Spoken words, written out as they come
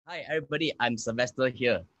Hi, everybody. I'm Sylvester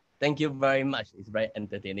here. Thank you very much. It's very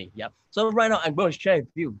entertaining. Yeah. So right now, I'm going to share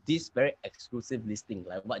with you this very exclusive listing,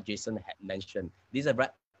 like what Jason had mentioned. This is a very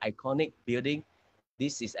iconic building.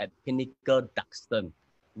 This is at PINNACLE, DUXTON.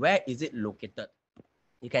 Where is it located?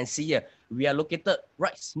 You can see here, we are located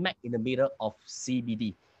right smack in the middle of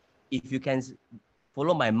CBD. If you can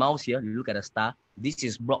follow my mouse here, you look at the star. This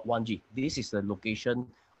is Block 1G. This is the location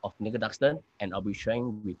of PINNACLE DUXTON, and I'll be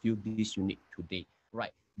sharing with you this unit today.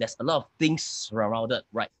 Right. There's a lot of things surrounded,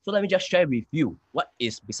 right? So let me just share with you what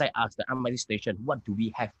is beside us, the MRT station. What do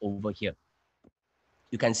we have over here?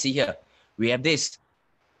 You can see here, we have this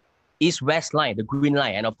east-west line, the green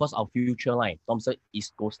line, and of course our future line, Thomson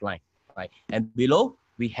East Coast line, right? And below,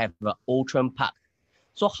 we have the Outram Park.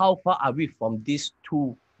 So how far are we from these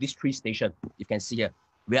three stations? You can see here,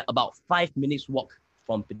 we are about 5 minutes walk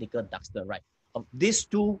from PINNACLE DUXTON, right? Of these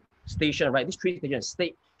two stations, right? These three stations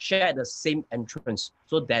share the same entrance.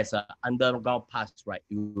 So there's an underground pass, right?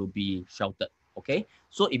 You will be sheltered, okay?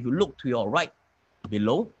 So if you look to your right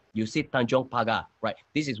below, you see Tanjong Pagar, right?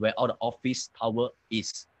 This is where all the office tower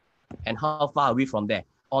is. And how far are we from there?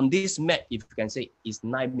 On this map, if you can say, it's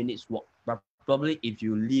 9 minutes walk. But probably if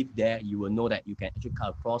you live there, you will know that you can actually cut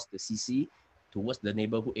across the CC towards the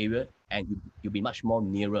neighborhood area, and you'll be much more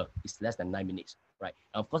nearer. It's less than 9 minutes, right?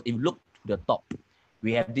 And of course, if you look to the top,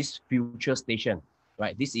 we have this future station,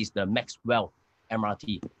 right? This is the Maxwell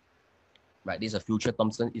MRT, right? This is a future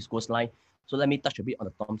Thomson East Coast line. So let me touch a bit on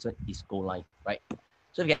the Thomson East Coast line, right?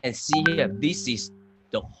 So you can see here, this is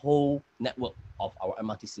the whole network of our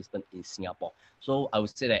MRT system in Singapore. So I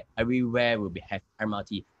would say that everywhere will have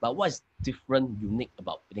MRT. But what is different, unique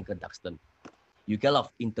about PINNACLE DUXTON? You get a lot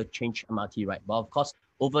of interchange MRT, right? But of course,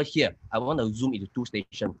 over here, I want to zoom into two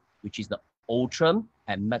stations, which is the Outram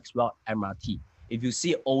and Maxwell MRT. If you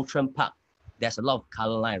see Outram Park, there's a lot of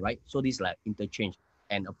color line, right? So this is like interchange,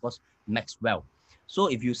 and of course, Maxwell. So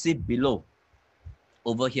if you see below,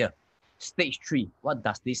 over here, stage 3, what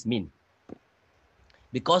does this mean?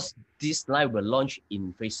 Because this line will launch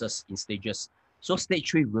in phases, in stages. So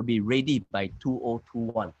stage 3 will be ready by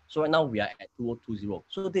 2021. So right now we are at 2020.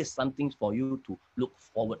 So there's something for you to look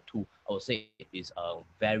forward to. I would say it is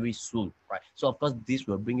very soon, right? So of course, this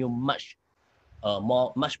will bring you much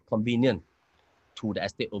convenient to the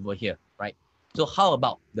estate over here, right? So how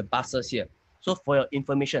about the buses here? So for your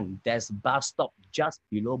information, there's bus stop just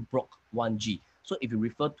below Block 1G. So if you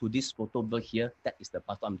refer to this photo over here, that is the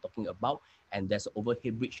bus stop I'm talking about, and there's an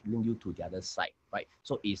overhead bridge link you to the other side, right?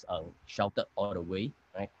 So it's sheltered all the way,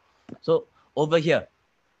 right? So over here,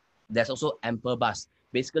 there's also ample bus.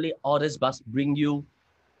 Basically, all this bus bring you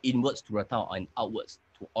inwards to the town and outwards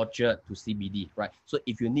to Orchard, to CBD, right? So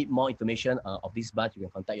if you need more information of this bus, you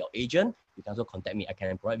can contact your agent. You can also contact me. I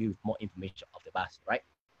can provide you with more information of the bus, right?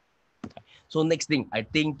 So next thing, I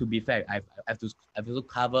think to be fair, I have to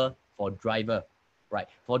cover for driver, right?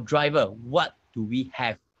 For driver, what do we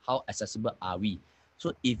have? How accessible are we?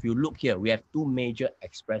 So if you look here, we have two major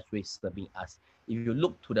expressways serving us. If you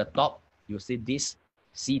look to the top, you'll see this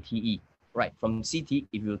CTE, right? From CTE,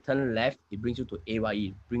 if you turn left, it brings you to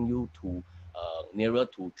AYE, bring you to nearer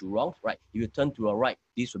to Jurong, right? If you turn to your right,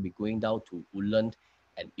 this will be going down to Woodland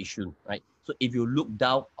and Yishun, right? So if you look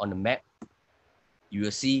down on the map, you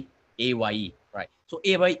will see AYE, right? So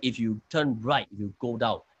AYE, if you turn right, if you go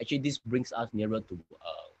down, actually this brings us nearer to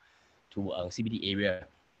CBD area.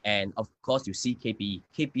 And of course, you see KPE.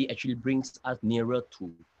 KPE actually brings us nearer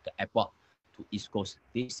to the airport, to East Coast.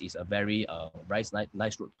 This is a very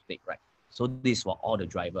nice road to take, right? So this is for all the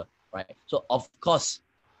driver, right? So of course,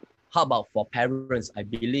 how about for parents? I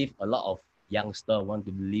believe a lot of youngsters want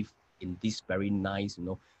to live in this very nice,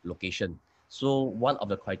 location. So one of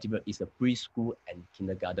the criteria is the preschool and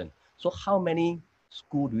kindergarten. So how many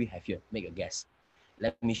schools do we have here? Make a guess.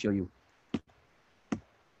 Let me show you.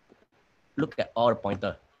 Look at all the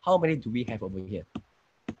pointer. How many do we have over here?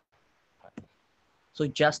 So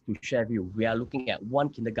just to share with you, we are looking at 1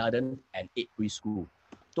 kindergarten and 8 preschool.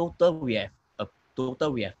 Total we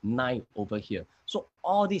have 9 over here. So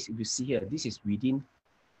all this, if you see here, this is within,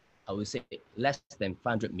 I would say, less than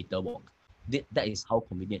 500-meter walk. That is how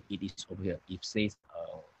convenient it is over here. If says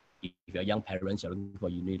if you're young parents, you're looking for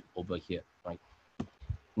a unit over here, right?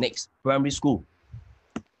 Next, primary school.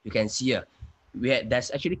 You can see here,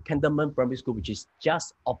 there's actually Cantonment Primary School, which is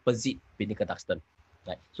just opposite PINNACLE DUXTON,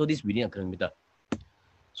 right? So this is within 1 kilometer.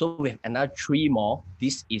 So we have another 3 more.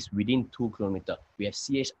 This is within 2 kilometers. We have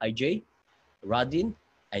CHIJ, Radin,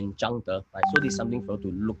 and Zhangde, right? So this is something for you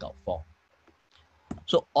to look out for.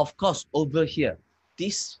 So of course, over here,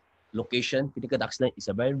 this location, PINNACLE DUXTON, is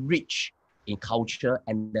a very rich in culture,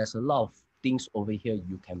 and there's a lot of things over here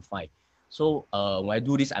you can find. So when I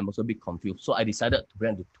do this, I'm also a bit confused. So I decided to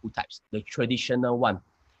break into two types, the traditional one,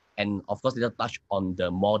 and of course, let's touch on the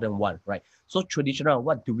modern one, right? So traditional,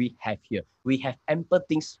 what do we have here? We have ample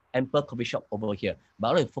things, ample coffee shop over here, but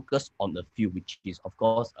I want to focus on a few, which is of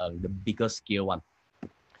course the bigger scale one.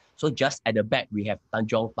 So just at the back, we have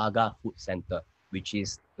Tanjong Pagar Food Center, which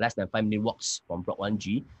is less than 5-minute walks from Block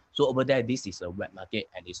 1G. So over there, this is a wet market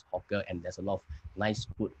and it's hawker, and there's a lot of nice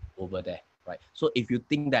food over there, right? So if you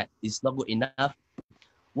think that it's not good enough,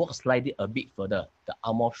 walk slightly a bit further, the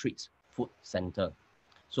Armour Street Food Center.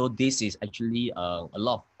 So this is actually a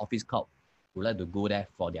lot of office crowd who like to go there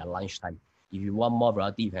for their lunchtime. If you want more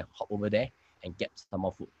variety, you can hop over there and get some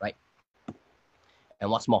more food, right? And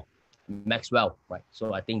what's more, Maxwell, right?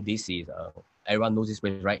 So I think this is, everyone knows this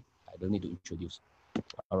place, right? I don't need to introduce,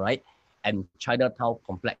 all right? And Chinatown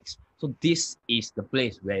Complex. So this is the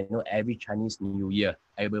place where, you know, every Chinese New Year,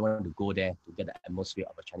 everybody wants to go there to get the atmosphere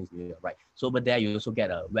of a Chinese New Year, right? So over there, you also get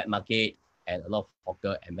a wet market and a lot of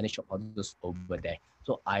hawker and many shop houses over there.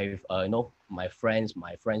 So I've, you know, my friends'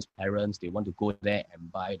 parents, they want to go there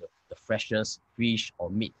and buy the freshest fish or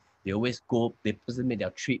meat. They always go, they personally make their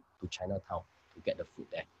trip to Chinatown to get the food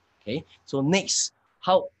there. Okay, so next,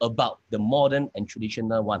 how about the modern and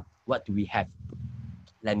traditional one? What do we have?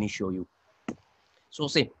 Let me show you. So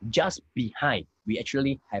say just behind, we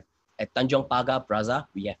actually have at Tanjong Pagar Plaza,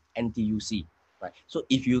 we have NTUC, right? So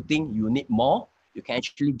if you think you need more, you can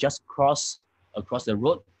actually just cross across the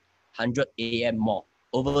road, 100 AM Mall.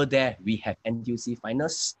 Over there, we have NTUC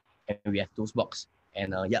Finest and we have Toast Box.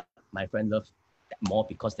 And yeah, my friend loves that mall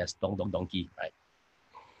because there's Donkey, right?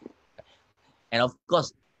 And of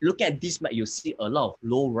course, look at this map, you see a lot of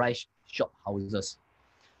low-rise shop houses.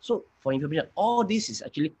 So for information, all this is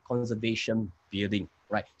actually conservation building,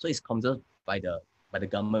 right? So it's conserved by the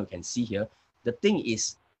government. You can see here. The thing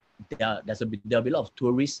is, there'll be a lot of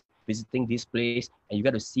tourists visiting this place, and you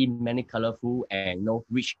get to see many colorful and, you know,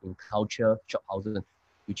 rich in culture shop houses,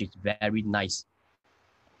 which is very nice,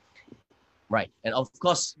 right? And of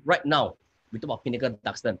course, right now we talk about Pinnacle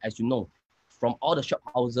DUXTON. As you know, from all the shop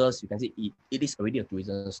houses, you can see it is already a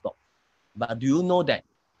tourism stop. But do you know that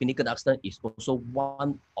Pinnacle DUXTON is also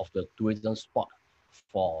one of the tourism spot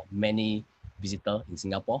for many visitors in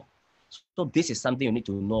Singapore? So this is something you need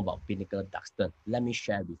to know about Pinnacle DUXTON. Let me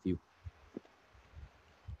share with you.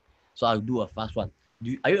 So I'll do a fast one.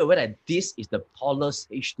 Are you aware that this is the tallest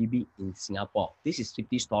HDB in Singapore? This is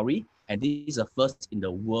 50-story, and this is the first in the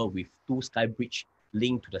world with 2 sky bridge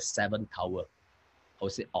linked to the 7th tower. I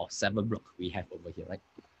would say, or 7 block we have over here, right?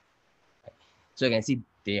 So you can see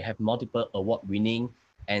they have multiple award winning.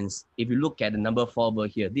 And if you look at the number 4 over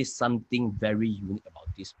here, this is something very unique about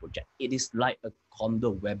this project. It is like a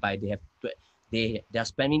condo whereby they are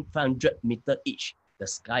spending 500 meters each, the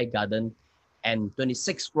Sky Garden, and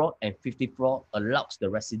 26th floor and 50th floor allows the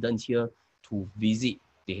residents here to visit.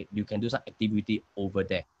 You can do some activity over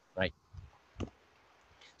there, right?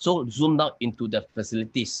 So zoom out into the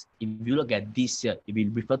facilities. If you look at this here, if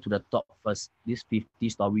you refer to the top first, this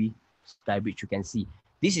 50-story sky bridge, you can see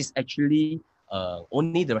this is actually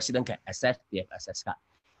only the resident can access. They have access card.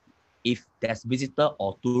 If there's visitor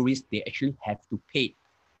or tourist, they actually have to pay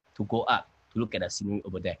to go up to look at the scenery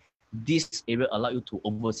over there. This area allows you to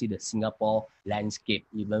oversee the Singapore landscape,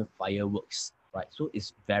 even fireworks, right? So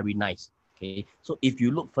it's very nice. Okay, so if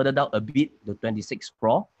you look further down a bit, the 26th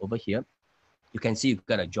floor over here, you can see you've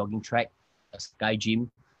got a jogging track, a sky gym,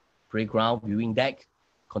 playground, viewing deck,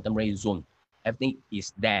 contemporary zone. Everything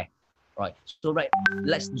is there, right? So right,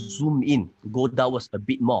 let's zoom in, go downwards a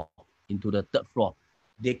bit more into the 3rd floor.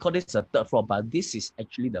 They call this a 3rd floor, but this is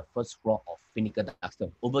actually the 1st floor of Pinnacle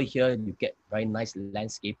DUXTON. Over here, you get very nice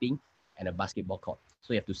landscaping and a basketball court.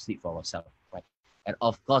 So you have to see it for yourself, right? And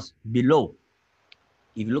of course, below,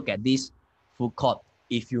 if you look at this food court,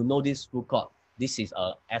 if you know this food court, this is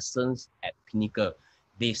Essence at Pinnacle.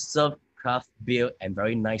 They serve craft beer and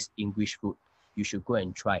very nice English food. You should go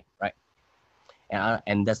and try, right?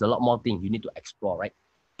 And there's a lot more things you need to explore, right?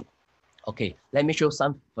 Okay, let me show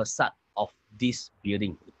some facade of this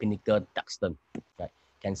building, Pinnacle DUXTON. Right,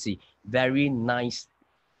 you can see very nice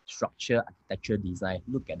structure, architecture design.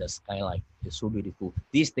 Look at the skyline; it's so beautiful.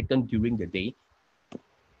 This is taken during the day,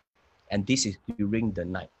 and this is during the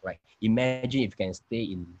night. Right? Imagine if you can stay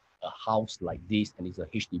in a house like this, and it's a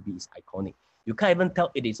HDB. It's iconic. You can't even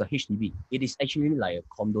tell it is a HDB. It is actually like a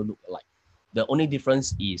condo look alike. The only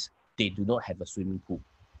difference is they do not have a swimming pool.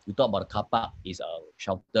 You talk about the car park is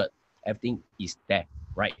sheltered. Everything is there,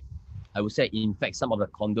 right? I would say, in fact, some of the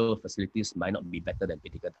condo facilities might not be better than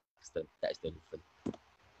Pinnacle DUXTON. That's the difference.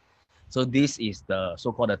 So this is the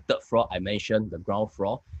so-called the 3rd floor I mentioned, the ground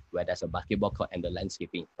floor. where there's a basketball court and the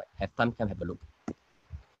landscaping. Right? Have time, come have a look.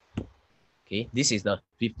 Okay, this is the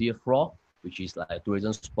 50th floor, which is like a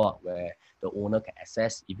tourism spot where the owner can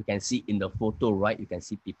access. If you can see in the photo, right, you can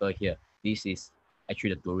see people here. This is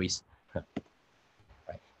actually the tourists.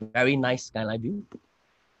 Right, very nice skyline view.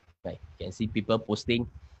 Right, you can see people posting,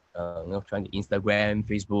 trying to Instagram,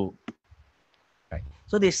 Facebook. Right,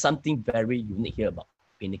 so there's something very unique here about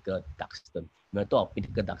Pinnacle DUXTON. When I talk of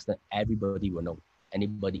Pinnacle DUXTON, everybody will know.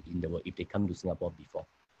 Anybody in the world if they come to Singapore before.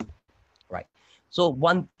 Right. So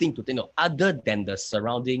one thing to think of, other than the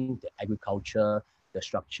surrounding, the agriculture, the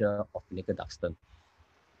structure of Pinnacle DUXTON,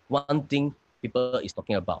 one thing people is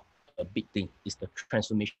talking about, a big thing, is the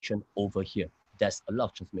transformation over here. There's a lot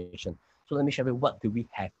of transformation. So let me show you what do we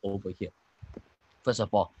have over here. First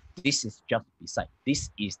of all, this is just beside. This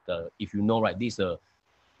is the, if you know, right, this is a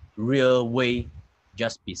railway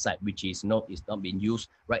just beside, which is it's not being used.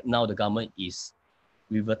 Right now, the government is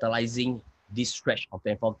revitalizing this stretch of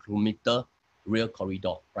 24-kilometer rail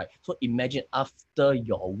corridor, right? So imagine after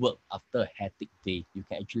your work, after a hectic day, you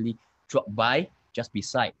can actually drop by just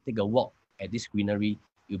beside, take a walk at this greenery.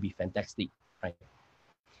 It'll be fantastic, right?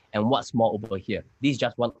 And what's more over here, this is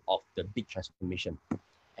just one of the big transformation.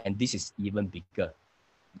 And this is even bigger.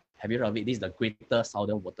 Have you heard of it? This is the Greater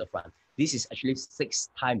Southern Waterfront. This is actually 6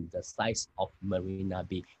 times the size of Marina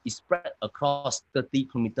Bay. It's spread across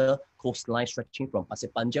 30-kilometer coastline stretching from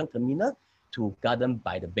Pasir Panjang Terminal to Garden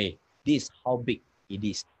by the Bay. This is how big it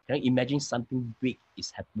is. Can you imagine something big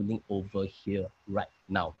is happening over here right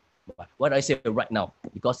now? Why do I say right now?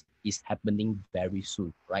 Because it's happening very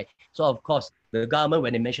soon, right? So of course, the government,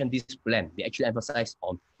 when they mention this plan, they actually emphasize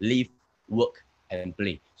on live, work, and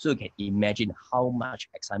play. So you can imagine how much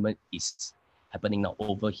excitement is happening now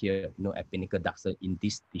over here, at Pinnacle DUXTON in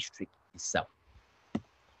this district itself.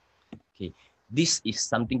 Okay, this is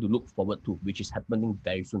something to look forward to, which is happening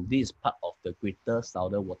very soon. This is part of the Greater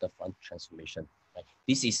Southern Waterfront transformation. Right?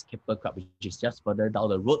 This is Couplez, which is just further down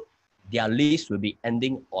the road. Their lease will be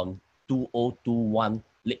ending on 2021,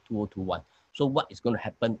 late 2021. So what is going to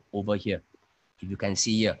happen over here? If you can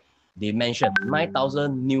see here, they mentioned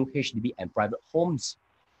 9,000 new HDB and private homes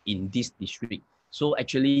in this district. So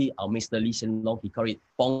actually, our Mr. Lee Hsien Loong, he called it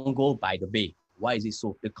Punggol by the Bay. Why is it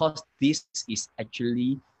so? Because this is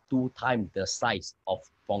actually 2 times the size of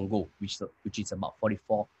Punggol, which is about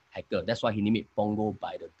 44 hectares. That's why he named it Punggol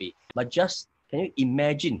by the Bay. But just, can you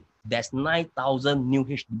imagine, there's 9,000 new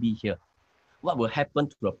HDB here. What will happen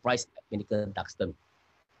to the price at Pinnacle DUXTON?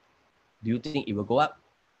 Do you think it will go up?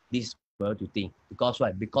 This is what to think. Because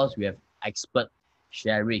why? Because we have expert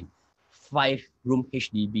sharing 5-room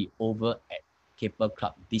HDB over at Couplez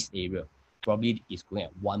Club, this area. Probably is going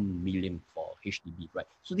at 1 million for HDB, right?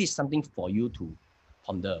 So this is something for you to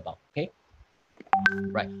ponder about, okay?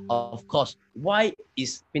 Right. Of course, why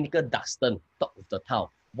is Pinnacle DUXTON top of the town?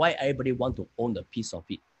 Why everybody want to own a piece of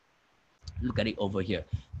it? Look at it over here.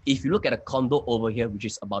 If you look at a condo over here, which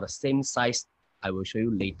is about the same size, I will show you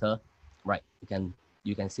later, right?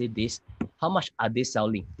 You can see this. How much are they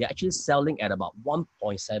selling? They're actually selling at about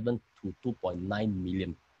 1.7 to 2.9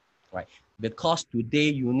 million, right? Because today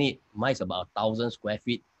unit, mine is about 1,000 square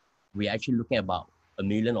feet. We're actually looking at about 1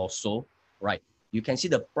 million or so, right? You can see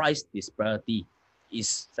the price disparity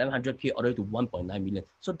is 700K all the way to 1.9 million.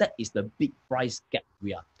 So that is the big price gap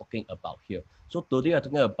we are talking about here. So today we're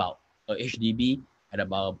talking about a HDB at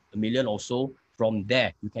about 1 million or so. From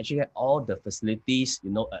there, you can actually get all the facilities,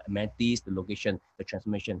 amenities, the location, the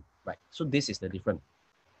transformation, right? So this is the difference.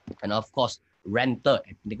 And of course, rental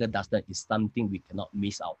at Pinnacle DUXTON is something we cannot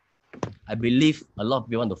miss out. I believe a lot of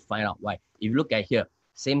people want to find out why. If you look at here,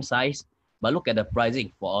 same size, but look at the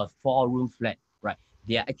pricing for a 4-room flat, right?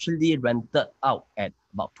 They are actually rented out at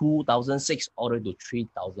about 2,600 all the way to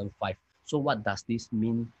 3,500. So what does this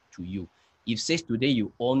mean to you? If says today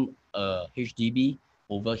you own a HDB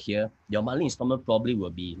over here, your monthly installment probably will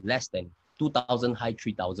be less than 2,000 high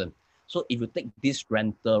 3,000. So if you take this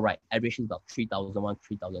rental, right, average is about 3,001,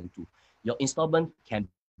 3,002. Your installment can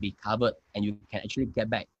be covered and you can actually get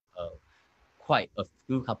back quite a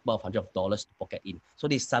few couple of $100 to pocket in. So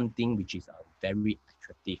this is something which is very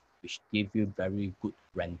attractive, which gives you very good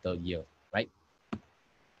rental yield, right?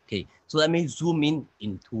 Okay, so let me zoom in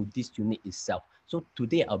into this unit itself. So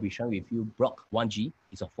today I'll be sharing with you Block 1G.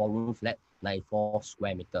 It's a 4-room flat, 94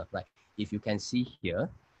 square meter, right? If you can see here,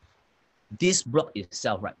 this block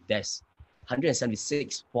itself, right, there's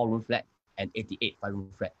 176 4-room flat and 88 5-room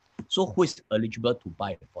flat. So who is eligible to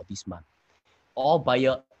buy for this month? All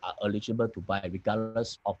buyers are eligible to buy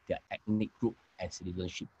regardless of their ethnic group and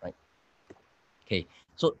citizenship, right? Okay,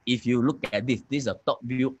 so if you look at this, this is a top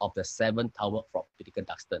view of the 7 tower from Pinnacle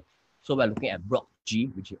DUXTON. So we're looking at block G,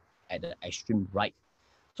 which is at the extreme right.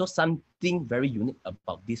 So something very unique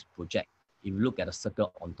about this project, if you look at the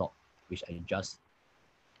circle on top, which I just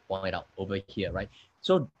pointed out over here, right?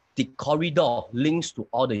 So the corridor links to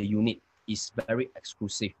all the unit is very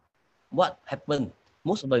exclusive. What happened?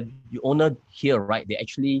 Most of the owner here, right, they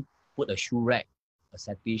actually put a shoe rack, a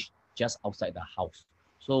setish just outside the house.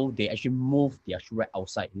 So they actually move their shoe rack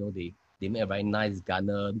outside. You know, they make a very nice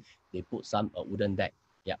garden. They put some wooden deck.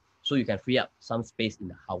 Yeah. So you can free up some space in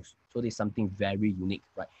the house. So there's something very unique,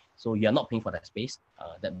 right? So you're not paying for that space.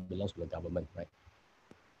 That belongs to the government, right?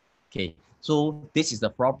 Okay. So this is the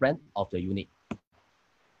floor plan of the unit,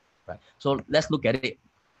 right? So let's look at it.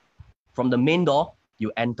 From the main door,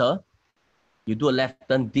 you enter, you do a left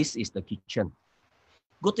turn. This is the kitchen.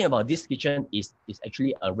 Good thing about this kitchen is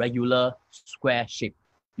actually a regular square shape.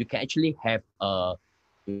 You can actually have a,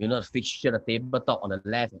 you know, the fixture, the tabletop on the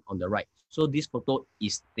left and on the right. So this photo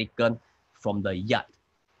is taken from the yard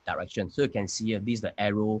direction. So you can see here, this is the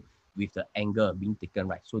arrow with the angle being taken,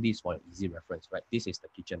 right? So this is for easy reference, right? This is the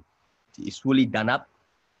kitchen. It's fully done up.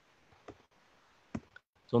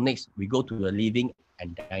 So next, we go to the living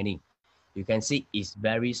and dining. You can see it's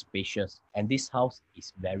very spacious, and this house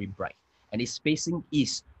is very bright, and it's facing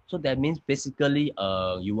east. So that means basically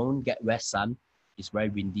you won't get west sun. It's very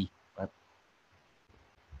windy, right?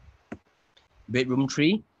 Bedroom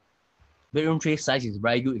 3. Bedroom 3 size is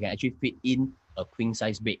very good. You can actually fit in a queen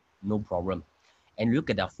size bed, no problem. And look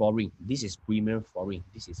at the flooring. This is premium flooring.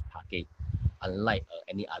 This is parquet, unlike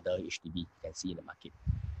any other HDB you can see in the market.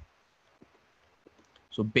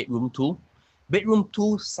 So bedroom 2. Bedroom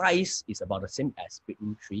 2 size is about the same as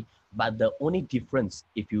bedroom 3, but the only difference,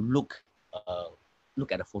 if you look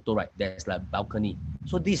at the photo, right, there's like balcony.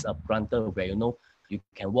 So this is a planter where, you know, you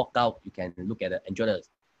can walk out, you can look at it, enjoy the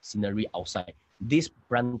scenery outside. This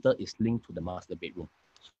planter is linked to the master bedroom.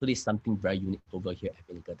 So this is something very unique over here at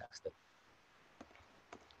PINNACLE DUXTON.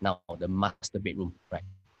 Now the master bedroom, right?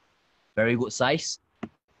 Very good size. You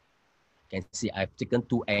can see I've taken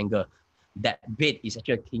 2 angles. That bed is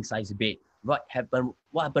actually a king size bed. What happened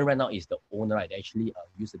right now is the owner, right, they actually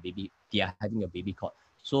use the baby, they are having a baby cot.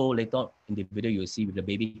 So later on in the video, you'll see with the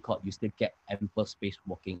baby cot, you still get ample space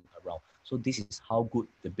walking around. So this is how good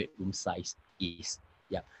the bedroom size is.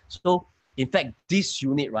 Yeah. So in fact, this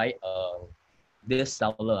unit, right, this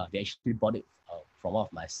seller, they actually bought it from one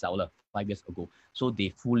of my seller 5 years ago. So they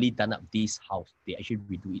fully done up this house. They actually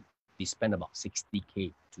redo it. They spent about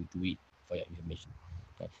 60K to do it, for your information.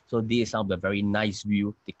 Okay. So this is some of the very nice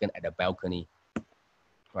view taken at the balcony.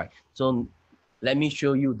 Right. So let me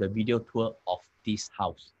show you the video tour of this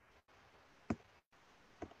house.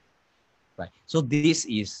 Right. So this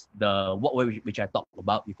is the walkway which I talked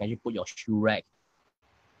about. You can actually put your shoe rack.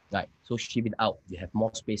 Right. So shift it out. You have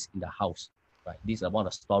more space in the house. Right. This is one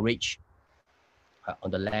of the storage.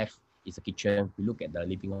 On the left is the kitchen. We look at the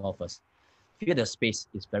living room first. Feel the space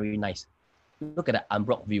is very nice. Look at the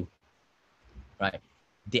unblocked view. Right.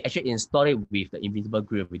 They actually install it with the invisible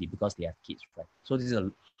grill already because they have kids, right? So this is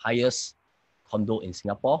the highest condo in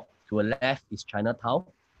Singapore. To the left is Chinatown.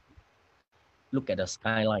 Look at the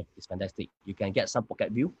skyline, it's fantastic. You can get some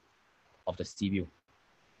pocket view of the sea view,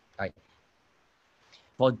 right?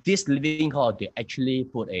 For this living hall, they actually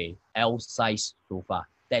put a L-size sofa.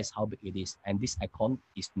 That's how big it is. And this icon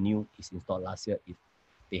is new, it's installed last year.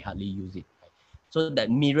 They hardly use it. Right? So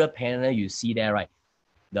that mirror panel you see there, right?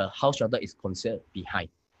 The house shelter is concealed behind.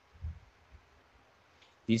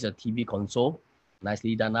 This is a TV console,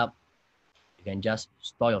 nicely done up. You can just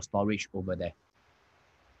store your storage over there.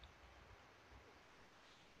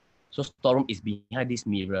 So storeroom is behind this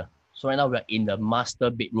mirror. So right now we're in the master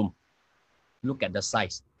bedroom. Look at the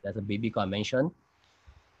size. There's a baby cot I mentioned.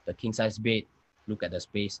 The king size bed. Look at the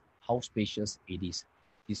space. How spacious it is.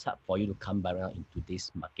 It's hard for you to come by around into this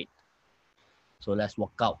market. So let's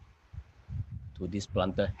walk out to this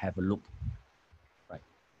planter, have a look. Right.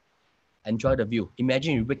 Enjoy the view.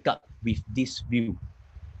 Imagine you wake up with this view.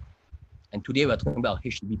 And today we're talking about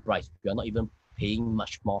HDB price. We are not even paying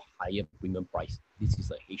much more higher premium price. This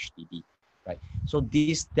is a HDB, right? So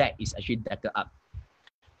this deck is actually decked up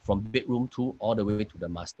from bedroom 2 all the way to the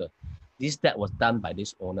master. This deck was done by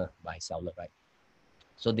this owner, by seller, right?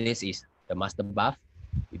 So this is the master bath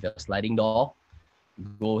with a sliding door.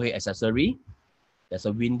 Go ahead accessory. There's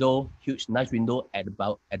a window, huge, nice window at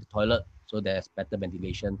the toilet, so there's better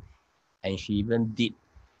ventilation. And she even did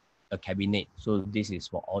a cabinet. So this is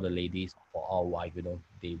for all the ladies, for our wife, you know,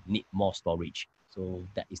 they need more storage. So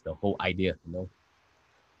that is the whole idea, you know.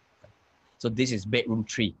 So this is bedroom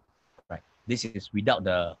 3, right? This is without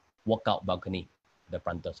the walkout balcony, the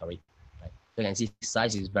frontal, sorry. Right? So you can see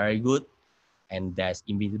size is very good. and there's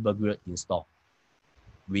invisible grill installed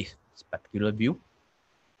with spectacular view.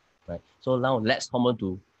 Right. So now let's come on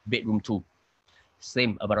to bedroom 2.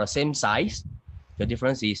 Same, about the same size. The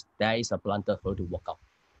difference is there is a planter for you to walk out.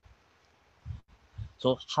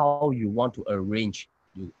 So how you want to arrange,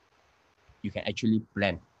 you can actually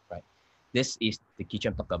plan, right? This is the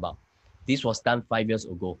kitchen talk about. This was done 5 years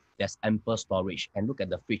ago. There's ample storage. And look at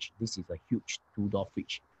the fridge. This is a huge 2-door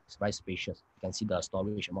fridge. It's very spacious. You can see the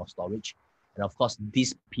storage, amount of storage. And of course,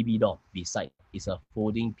 this PB door beside is a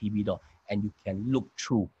folding PB door. And you can look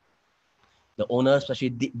through. The owner especially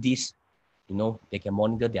did this, you know, they can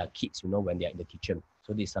monitor their kids, you know, when they're in the kitchen.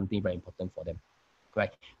 So this is something very important for them.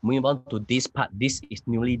 Right. Moving on to this part. This is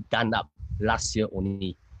newly done up last year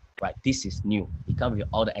only. Right. This is new. It comes with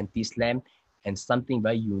all the anti-slam and something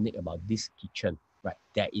very unique about this kitchen. Right.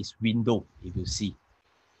 There is window, if you see.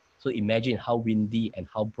 So imagine how windy and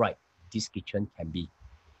how bright this kitchen can be.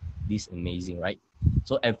 This is amazing, right?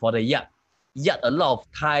 So, and for the yard, a lot of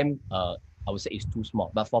time, I would say it's too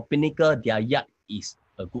small. But for Pinnacle, their yard is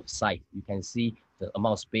a good size. You can see the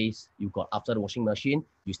amount of space you got after the washing machine.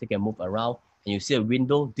 You still can move around. And you see a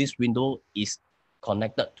window. This window is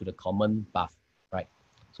connected to the common bath, right?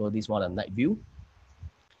 So this one, a night view.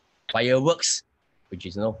 Fireworks, which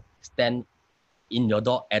is, you know, stand in your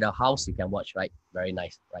door at a house, you can watch, right? Very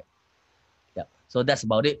nice, right? Yeah. So that's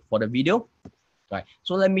about it for the video, right?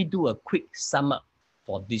 So let me do a quick sum up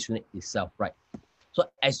for this unit itself, right? So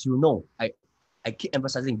as you know, I keep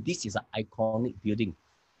emphasizing this is an iconic building,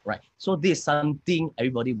 right? So this is something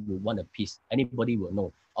everybody will want a piece. Anybody will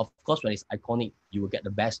know. Of course, when it's iconic, you will get the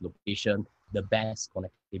best location, the best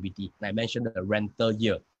connectivity. And I mentioned the rental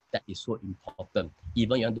year. That is so important.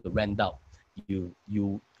 Even you want to rent out,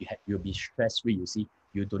 you'll be stress-free, you see.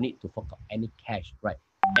 You don't need to fork out any cash, right?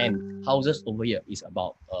 And houses over here is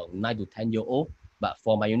about 9 to 10 year old. But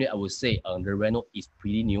for my unit, I would say the reno is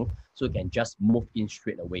pretty new. So you can just move in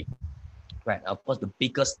straight away. Right. Of course, the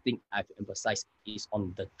biggest thing I have to emphasize is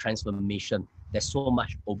on the transformation. There's so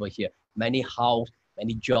much over here. Many house,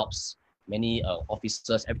 many jobs, many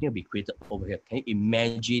offices, everything will be created over here. Can you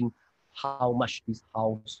imagine how much this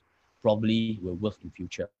house probably will worth in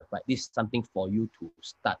future? Right. This is something for you to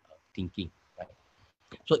start thinking. Right.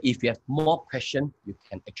 So if you have more questions, you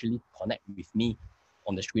can actually connect with me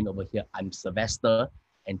on the screen over here. I'm Sylvester,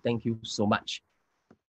 and thank you so much.